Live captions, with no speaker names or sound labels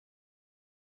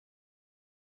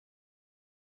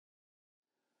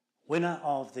winner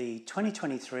of the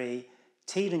 2023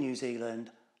 TIDA New Zealand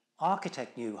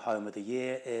Architect New Home of the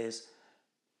Year is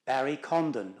Barry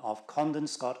Condon of Condon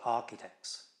Scott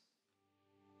Architects.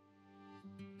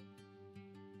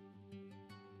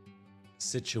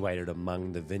 Situated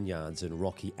among the vineyards and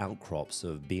rocky outcrops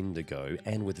of Bendigo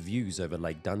and with views over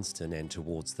Lake Dunstan and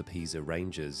towards the Pisa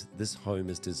Ranges, this home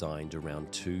is designed around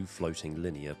two floating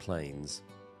linear planes.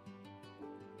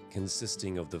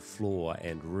 Consisting of the floor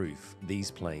and roof, these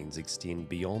planes extend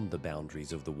beyond the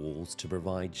boundaries of the walls to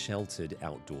provide sheltered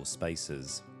outdoor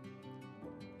spaces.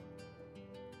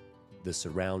 The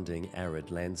surrounding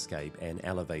arid landscape and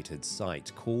elevated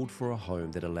site called for a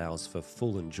home that allows for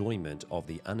full enjoyment of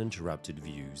the uninterrupted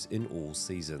views in all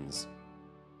seasons.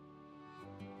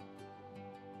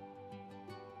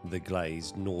 The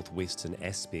glazed northwestern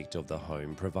aspect of the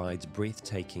home provides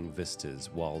breathtaking vistas,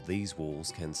 while these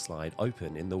walls can slide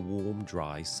open in the warm,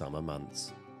 dry summer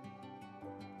months.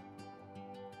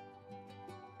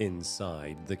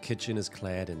 Inside, the kitchen is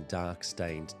clad in dark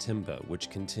stained timber which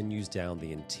continues down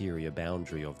the interior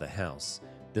boundary of the house.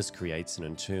 This creates an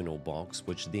internal box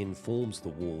which then forms the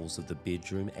walls of the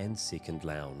bedroom and second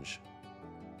lounge.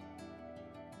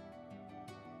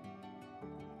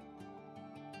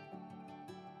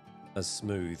 A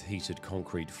smooth heated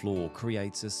concrete floor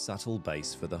creates a subtle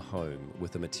base for the home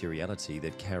with a materiality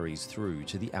that carries through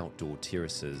to the outdoor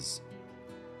terraces.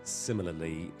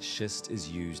 Similarly, schist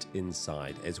is used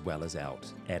inside as well as out,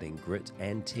 adding grit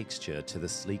and texture to the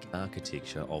sleek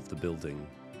architecture of the building.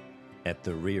 At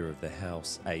the rear of the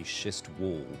house, a schist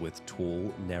wall with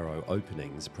tall, narrow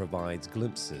openings provides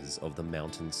glimpses of the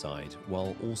mountainside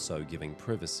while also giving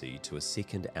privacy to a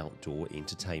second outdoor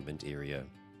entertainment area.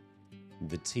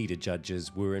 The TIDA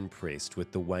judges were impressed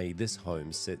with the way this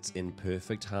home sits in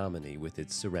perfect harmony with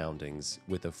its surroundings,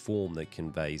 with a form that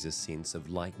conveys a sense of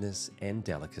lightness and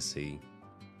delicacy.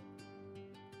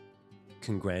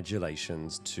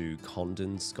 Congratulations to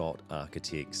Condon Scott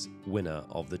Architects, winner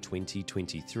of the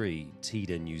 2023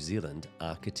 TIDA New Zealand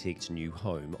Architect New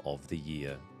Home of the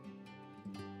Year.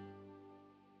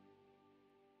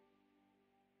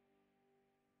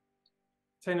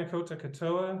 Tēnā koutou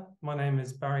katoa. My name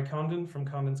is Barry Condon from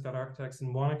Condon Scott Architects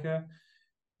in Wanaka.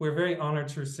 We're very honoured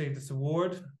to receive this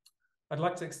award. I'd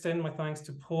like to extend my thanks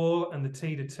to Paul and the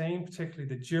TIDA team, particularly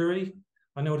the jury.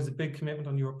 I know it is a big commitment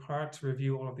on your part to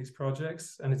review all of these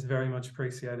projects, and it's very much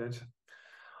appreciated.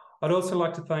 I'd also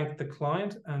like to thank the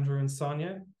client, Andrew and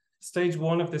Sonia. Stage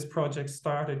one of this project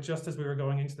started just as we were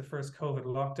going into the first COVID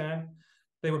lockdown.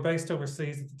 They were based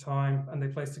overseas at the time, and they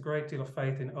placed a great deal of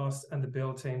faith in us and the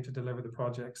build team to deliver the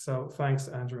project. So thanks,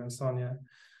 Andrew and Sonia.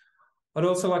 I'd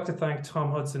also like to thank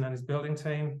Tom Hudson and his building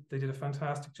team. They did a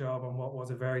fantastic job on what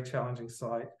was a very challenging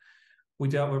site. We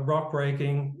dealt with rock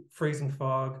breaking, freezing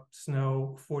fog,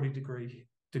 snow,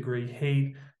 40-degree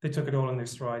heat. They took it all in their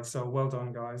stride. So well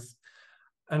done, guys.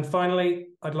 And finally,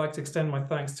 I'd like to extend my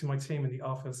thanks to my team in the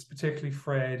office, particularly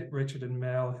Fred, Richard, and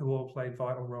Mel, who all played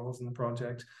vital roles in the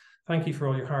project. Thank you for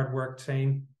all your hard work,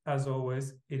 team. As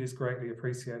always, it is greatly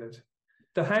appreciated.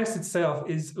 The house itself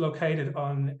is located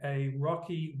on a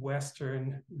rocky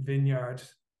western vineyard,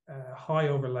 high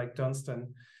over Lake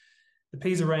Dunstan. The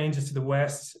Pisa Range is to the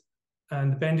west,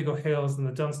 and the Bendigo Hills and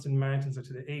the Dunstan Mountains are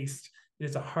to the east. It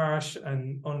is a harsh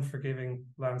and unforgiving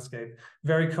landscape.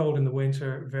 Very cold in the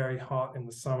winter, very hot in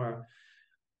the summer.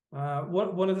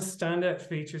 One of the standout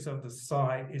features of the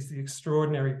site is the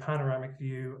extraordinary panoramic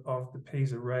view of the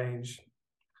Pisa Range.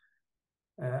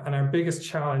 And our biggest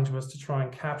challenge was to try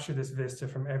and capture this vista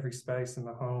from every space in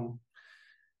the home.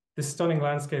 This stunning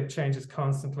landscape changes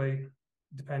constantly,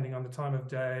 depending on the time of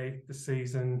day, the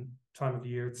season, time of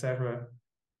year, etc.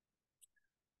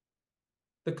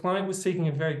 The client was seeking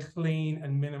a very clean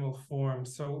and minimal form,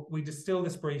 so we distilled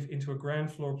this brief into a ground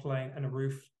floor plane and a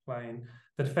roof plane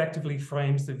that effectively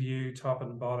frames the view top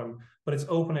and bottom, but it's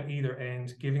open at either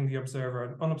end, giving the observer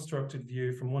an unobstructed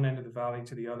view from one end of the valley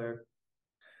to the other.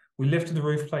 We lifted the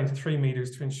roof plane to 3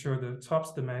 meters to ensure the tops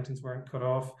of the mountains weren't cut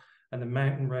off and the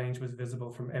mountain range was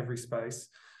visible from every space.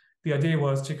 The idea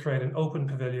was to create an open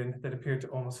pavilion that appeared to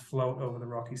almost float over the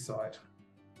rocky side.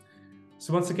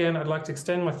 So once again, I'd like to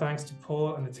extend my thanks to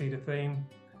Paul and the TIDA team.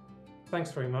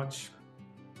 Thanks very much.